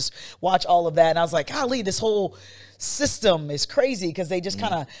times and just watch all of that, and I was like, "Golly, this whole system is crazy," because they just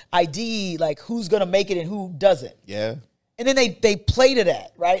kind of ID like who's gonna make it and who doesn't. Yeah. And then they play to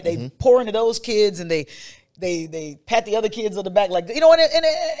that, right? They pour into those kids, and they pat the other kids on the back, like,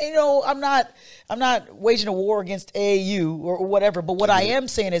 I'm not waging a war against AAU or whatever, but what I am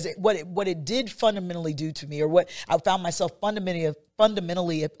saying is what it did fundamentally do to me, or what I found myself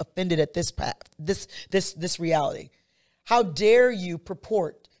fundamentally offended at this reality. How dare you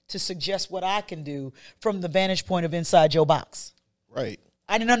purport to suggest what I can do from the vantage point of inside your box? Right.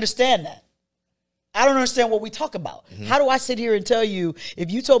 I didn't understand that. I don't understand what we talk about. How do I sit here and tell you,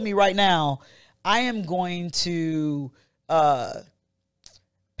 if you told me right now, I am going to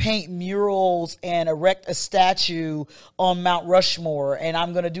paint murals and erect a statue on Mount Rushmore, and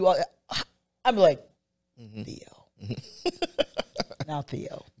I'm going to do all, I'm like, Theo. Now,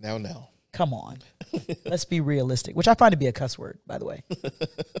 Theo. Now. Come on. Let's be realistic, which I find to be a cuss word, by the way.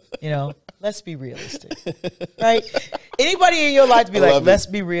 Let's be realistic. Right? Anybody in your life to be like, let's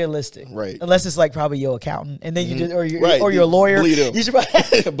be realistic. Right. Unless it's like probably your accountant, and then you just, or you're a lawyer. Believe him. You should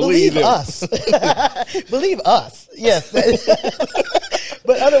probably believe us. Believe us. Yes.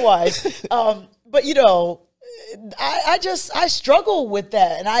 But otherwise, I struggle with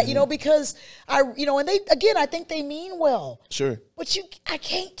that, and because and I think they mean well. Sure. But I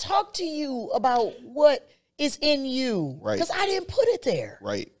can't talk to you about what is in you, right? Because I didn't put it there,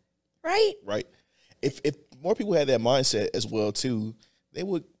 right? Right. If more people had that mindset as well too,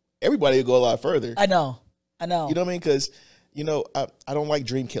 everybody would go a lot further. I know. You know what I mean? Because I don't like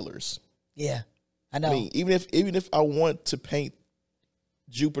dream killers. Yeah, I know. I mean, even if I want to paint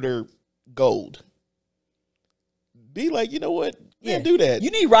Jupiter gold, be like, you know what? Yeah, do that. You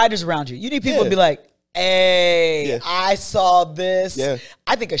need writers around you. You need people to be like, hey, I saw this. Yeah.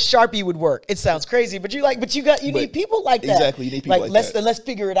 I think a Sharpie would work. It sounds crazy, but you need people like that. Exactly. You need people like that. Let's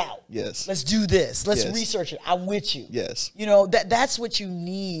figure it out. Yes. Let's do this. Let's research it. I'm with you. Yes. That's what you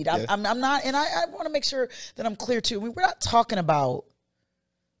need. I'm not, and I want to make sure that I'm clear too. I mean, we're not talking about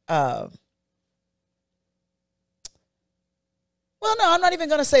well, no, I'm not even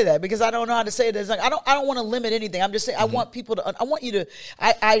going to say that, because I don't know how to say it. It's like I don't want to limit anything. I'm just saying I want people to. I want you to.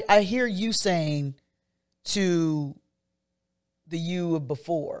 I hear you saying to the you of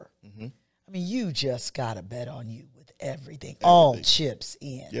before. I mean, you just got to bet on you with everything. All chips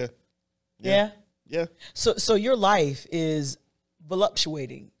in. Yeah. So your life is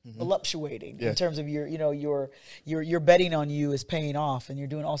voluptuating in terms of your betting on you is paying off, and you're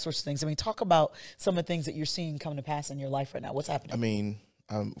doing all sorts of things. I mean, talk about some of the things that you're seeing come to pass in your life right now. What's happening? I mean,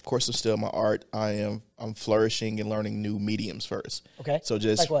 of course, I'm still in my art. I'm flourishing and learning new mediums first. Okay. So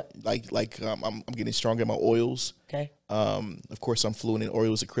just like what? I'm getting stronger in my oils. Okay. Of course, I'm fluent in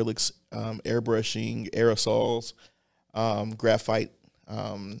oils, acrylics, airbrushing, aerosols, graphite,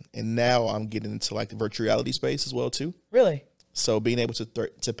 and now I'm getting into like the virtual reality space as well too. Really? So being able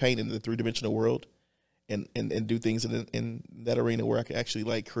to paint in the 3-dimensional world and do things in that arena where I can actually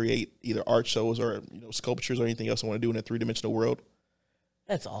like create either art shows or sculptures or anything else I want to do in a 3-dimensional world.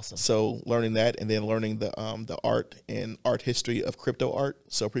 That's awesome. So learning that, and then learning the art and art history of crypto art.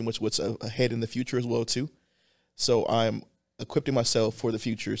 So pretty much what's ahead in the future as well too. So I'm equipping myself for the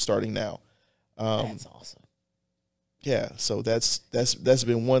future starting now. That's awesome. Yeah. So that's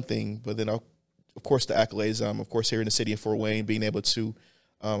been one thing, but then of course, the accolades, of course, here in the city of Fort Wayne, being able to,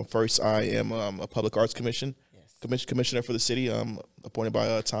 first, I am a public arts commissioner for the city, appointed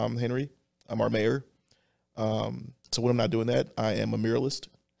by Tom Henry. I'm our mayor. So when I'm not doing that, I am a muralist.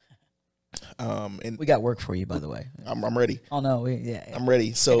 And we got work for you, by the way. I'm ready. Oh, no. I'm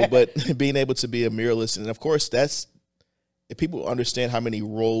ready. So, but being able to be a muralist, and of course, if people understand how many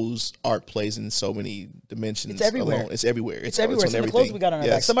roles art plays in so many dimensions, it's everywhere. Alone, it's everywhere. It's everywhere. Some of the clothes we got on our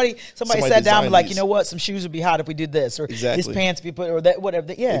back. Somebody sat down designed and like, these. you know what? Some shoes would be hot if we did this, or these pants if we put, or that,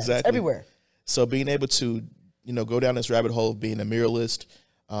 whatever. Yeah, exactly. It's everywhere. So being able to, go down this rabbit hole of being a muralist,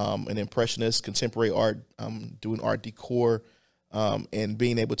 an impressionist, contemporary art, doing art decor, and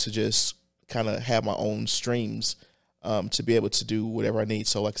being able to just kind of have my own streams to be able to do whatever I need.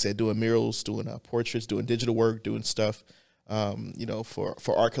 So like I said, doing murals, doing portraits, doing digital work, doing stuff. For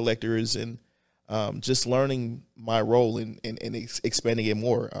art collectors, and just learning my role and expanding it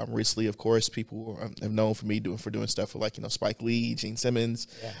more. Recently, of course, people have known for doing stuff for like Spike Lee, Gene Simmons.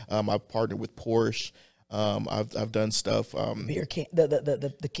 Yeah. I partnered with Porsche. I've done stuff. Beer can,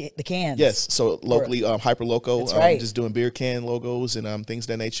 the cans. Yes, so locally, Hyper Loco, That's right. just doing beer can logos and things of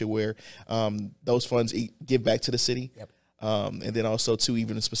that nature where those funds give back to the city. Yep. And then also, too,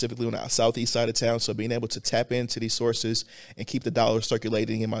 even specifically on the southeast side of town. So being able to tap into these sources and keep the dollar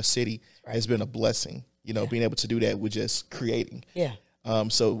circulating in my city has been a blessing. You know, being able to do that with just creating. Yeah.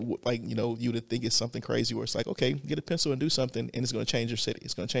 So, like, you know, you would think it's something crazy where it's like, okay, get a pencil and do something, and it's going to change your city.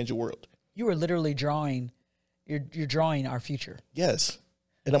 It's going to change your world. You were literally drawing. You're drawing our future. Yes.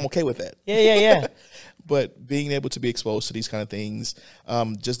 And I'm okay with that. Yeah. But being able to be exposed to these kind of things,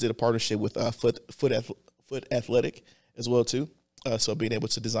 just did a partnership with Foot Athletic as well too. So being able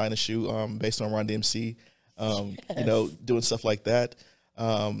to design a shoe based on Ron DMC, you know, doing stuff like that.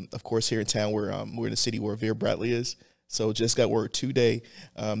 Of course, here in town, we're in the city where Vera Bradley is. So just got word today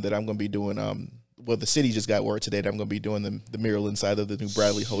that I'm going to be doing. Well, the city just got word today that I'm going to be doing the mural inside of the new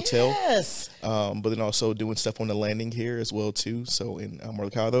Bradley Hotel. Yes. But then also doing stuff on the landing here as well too. So in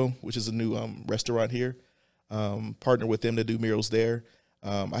Mercado, which is a new restaurant here, partner with them to do murals there.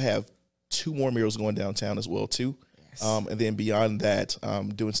 I have 2 more murals going downtown as well too. Yes. And then beyond that,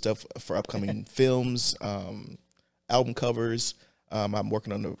 doing stuff for upcoming films, album covers. I'm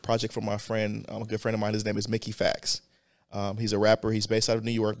working on a project for my friend, a good friend of mine. His name is Mickey Fax. He's a rapper. He's based out of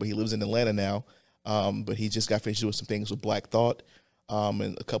New York, but he lives in Atlanta now. But he just got finished doing some things with Black Thought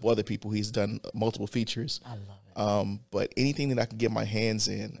and a couple other people. He's done multiple features. I love it. But anything that I can get my hands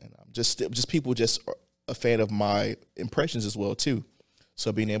in, and just people just are a fan of my impressions as well too.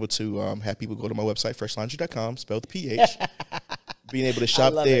 So being able to have people go to my website, freshlaundry.com, spelled the PH, being able to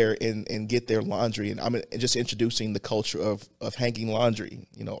shop there and get their laundry, and I'm just introducing the culture of hanging laundry.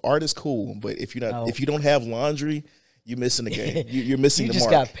 You know, art is cool, but if you don't have laundry, you're missing the game. You're missing the mark. You just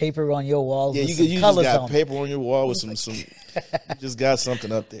got paper on your wall. Yeah, with you some colors just got on paper on your wall with some. You just got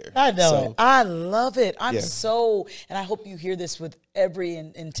something up there. I know So, it. I love it. I'm Yeah. so, and I hope you hear this with every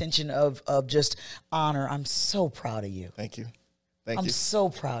intention of just honor. I'm so proud of you. Thank you. I'm so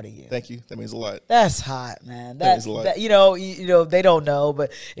proud of you. Thank you. That means a lot. That's hot, man. That means a lot. You know, they don't know,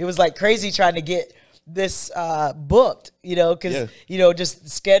 but it was like crazy trying to get this booked, you know, because, you know, just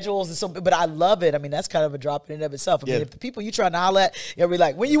schedules and so, but I love it. I mean, that's kind of a drop in and of itself. I mean, if the people you trying to holler at, you'll be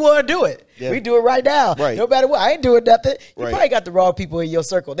like, when you want to do it, we do it right now. Right. No matter what. I ain't doing nothing. You Right. probably got the wrong people in your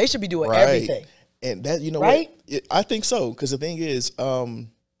circle. They should be doing everything. And that, you know Right? what? I think so. Because the thing is,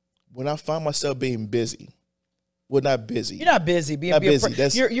 when I find myself being busy, well, not busy. You're not busy. Not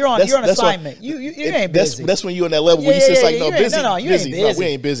busy. You're on assignment. You ain't busy. That's when you're on that level where you say, like, no, busy. No, you busy. ain't busy. No, we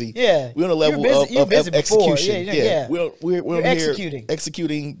ain't busy. Yeah. We're on a level You're of busy before. execution. Yeah. We're You're here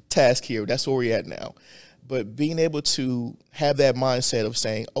executing task here. That's where we're at now. But being able to have that mindset of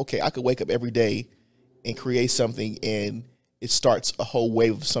saying, okay, I could wake up every day and create something, and it starts a whole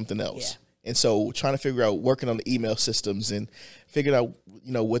wave of something else. Yeah. And so trying to figure out, working on the email systems and figuring out,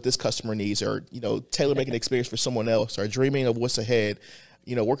 you know, what this customer needs, or, you know, tailor making an experience for someone else, or dreaming of what's ahead,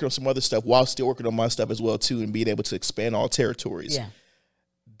 you know, working on some other stuff while still working on my stuff as well too, and being able to expand all territories. Yeah.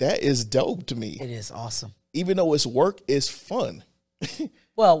 That is dope to me. It is awesome. Even though it's work, it's fun.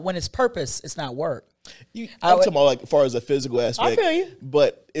 Well, when it's purpose, it's not work. I'm talking about, like, as far as the physical aspect. I feel you.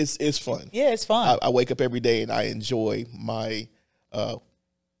 But it's fun. Yeah, it's fun. I wake up every day and I enjoy my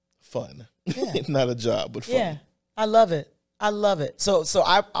fun. Yeah. Not a job, but fun. Yeah, I love it. I love it. So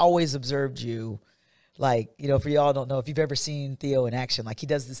I've always observed you, like, you know, for y'all don't know, if you've ever seen Theo in action, like, he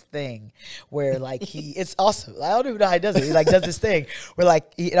does this thing where, like, it's awesome. I don't even know how he does it. He, like, does this thing where,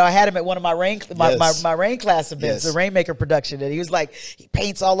 like, you know, I had him at one of my rain class events, the Rainmaker production, and he was like, he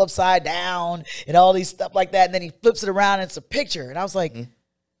paints all upside down and all these stuff like that, and then he flips it around and it's a picture, and I was like,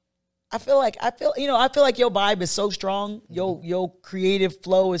 I feel like your vibe is so strong. Your creative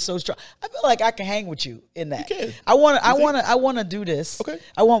flow is so strong. I feel like I can hang with you in that. You can. I want to do this. Okay.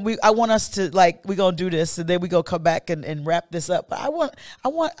 I want us to, like, we gonna do this, and then we gonna come back and wrap this up. But I want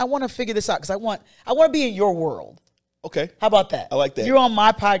to figure this out, because I want to be in your world. Okay. How about that? I like that. You're on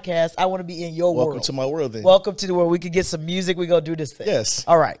my podcast. I want to be in your world. Welcome to my world, then. Welcome to the world. We could get some music. We gonna do this thing. Yes.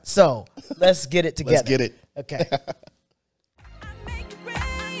 All right. So let's get it together. Let's get it. Okay.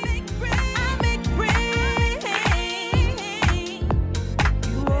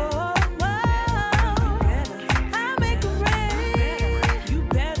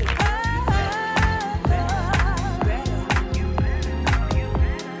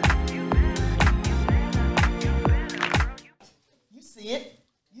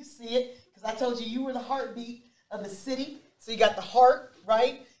 You see it, because I told you were the heartbeat of the city. So you got the heart,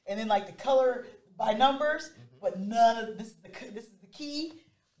 right, and then, like, the color by numbers. But none of this is the key.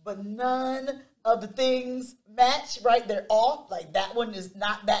 But none of the things match, right? They're off. Like, that one is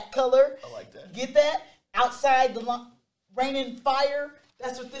not that color. I like that. Get that? outside the raining fire.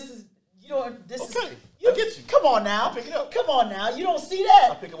 That's what this is. You know, this is. Okay, I get you. Come on now. I'll pick it up. Come on now. You don't see that.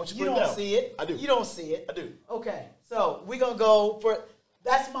 I'll pick up what you You put don't down. see it. I do. You don't see it. I do. Okay, so we're gonna go for.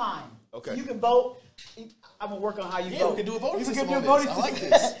 That's mine. Okay. You can vote. I'm gonna work on how you Yeah, vote. we can do a voting You system do a on voting this. I like system.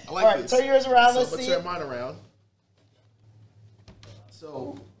 this. I like All right, this. turn yours around. So Let's I'm see gonna it. turn mine around.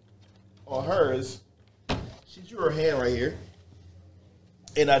 So on hers, she drew her hand right here,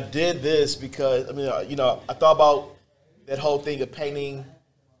 and I did this because I thought about that whole thing of painting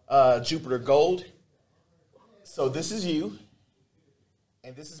Jupiter gold. So this is you,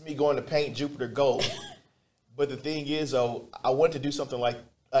 and this is me going to paint Jupiter gold. But the thing is, though, I wanted to do something like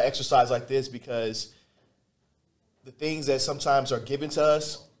an exercise like this because the things that sometimes are given to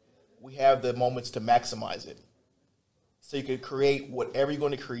us, we have the moments to maximize it. So you can create whatever you're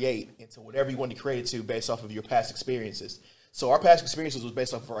going to create into whatever you want to create it to based off of your past experiences. So our past experiences was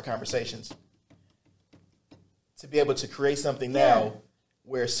based off of our conversations. To be able to create something now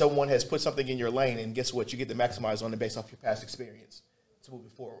where someone has put something in your lane, and guess what? You get to maximize on it based off your past experience to move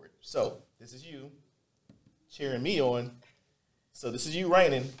it forward. So this is you cheering me on. So this is you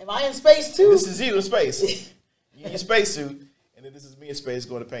raining. Am I in space too? This is you in space. You in your spacesuit. And then this is me in space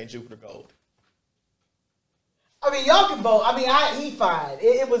going to paint Jupiter gold. I mean, y'all can vote. I mean, he fine.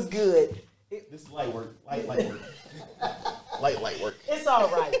 It was good. This is light work. Light work. light work. It's all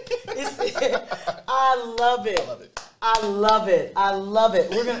right. I love it. I love it. I love it. I love it.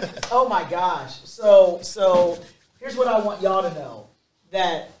 We're gonna. Oh my gosh. So here's what I want y'all to know: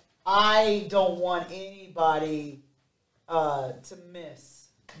 that I don't want anybody to miss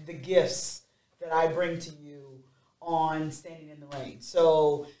the gifts that I bring to you on Standing in the Rain.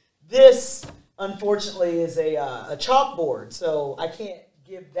 So this, unfortunately, is a chalkboard. So I can't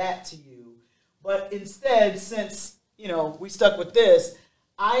give that to you. But instead, since we stuck with this,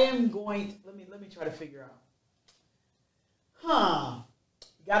 I am going. Let me try to figure out.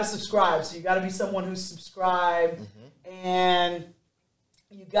 You got to subscribe. So you got to be someone who's subscribed, and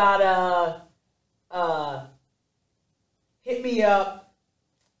you gotta hit me up.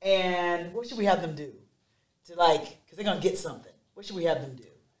 And what should we have them do? Because they're gonna get something. What should we have them do?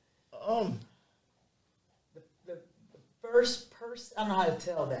 The first person. I don't know how to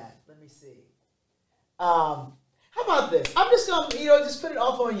tell that. Let me see. How about this? I'm just gonna just put it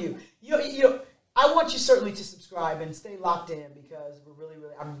off on you. I want you certainly to subscribe and stay locked in because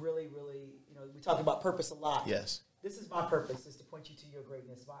I'm really we talk about purpose a lot. Yes. This is my purpose, is to point you to your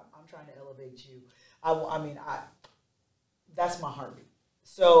greatness. I'm trying to elevate you. That's my heartbeat.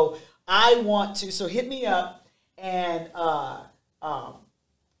 So I want to. So hit me up, and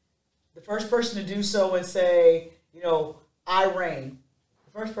the first person to do so and say, I reign.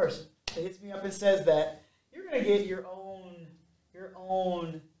 The first person that hits me up and says that, you're gonna get your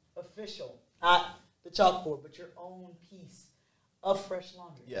own official, not the chalkboard, but your own piece of fresh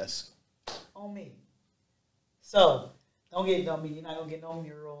laundry. Yes. On me. So don't get on me. You're not gonna get no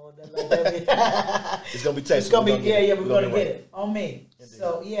mural. Or like that. It's gonna be tasty. It's gonna be we're gonna get get it on me. Indeed.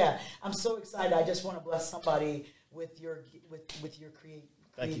 So I'm so excited. I just want to bless somebody with your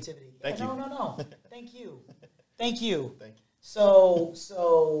creativity. Thank you. No. Thank you. Thank you. Thank you.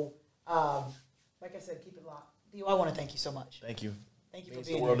 So like I said, keep it locked. Theo, I want to thank you so much. Thank you. Thank you Means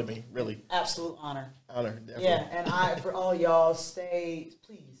for the being world here. to me, really. Absolute honor. Honor, definitely. Yeah, and for all y'all,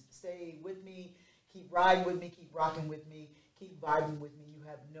 please stay with me. Keep riding with me. Keep rocking with me. Keep vibing with me. You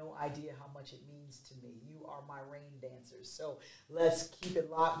have no idea how much it means to me. You are my rain dancers. So let's keep it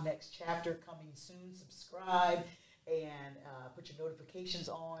locked. Next chapter coming soon. Subscribe and put your notifications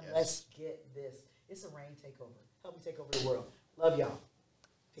on. Yes. Let's get this. It's a rain takeover. Help me take over the world. Love y'all.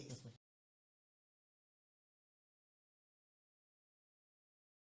 Peace.